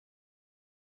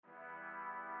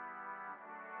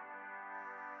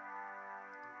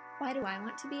Why do I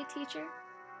want to be a teacher?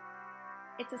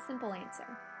 It's a simple answer.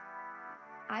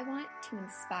 I want to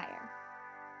inspire.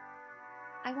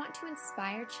 I want to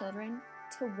inspire children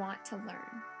to want to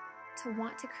learn, to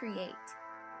want to create.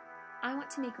 I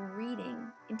want to make reading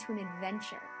into an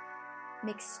adventure,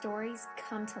 make stories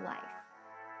come to life.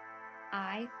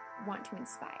 I want to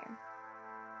inspire.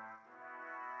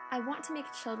 I want to make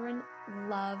children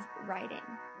love writing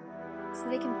so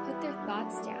they can put their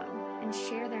thoughts down and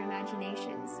share their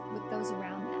imaginations with those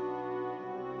around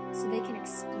them, so they can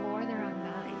explore their own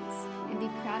minds and be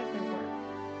proud of their work.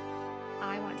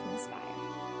 I want to inspire.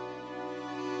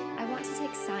 I want to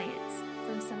take science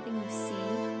from something you see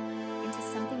into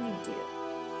something you do.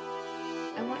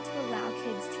 I want to allow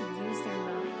kids to use their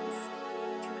minds,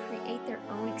 to create their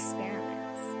own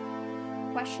experiments,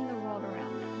 question the world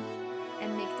around them,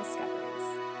 and make discoveries.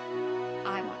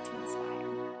 I want to inspire.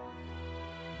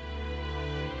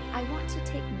 I want to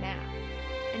take math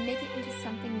and make it into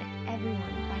something that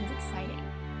everyone finds exciting.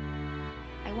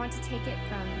 I want to take it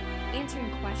from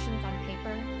answering questions on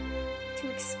paper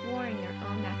to exploring their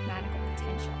own mathematical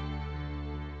potential.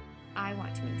 I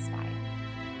want to inspire.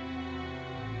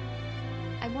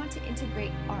 I want to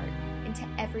integrate art into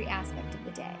every aspect of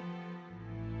the day.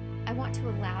 I want to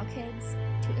allow kids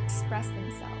to express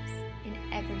themselves in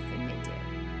everything they do.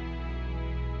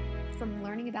 From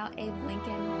learning about Abe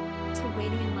Lincoln to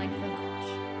waiting in line for lunch,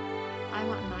 I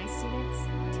want my students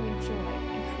to enjoy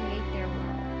and create their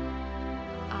world.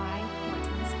 I want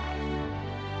to inspire.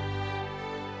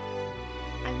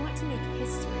 I want to make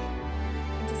history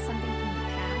into something from the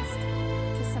past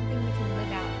to something we can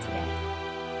live out today.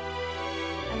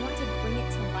 I want to bring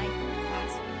it to life in the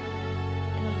classroom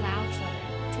and allow children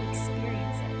to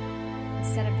experience it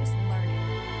instead of just learning.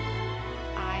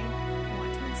 I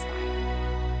want to inspire.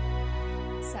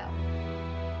 So,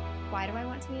 why do I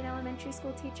want to be an elementary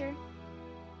school teacher?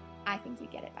 I think you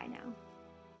get it by now.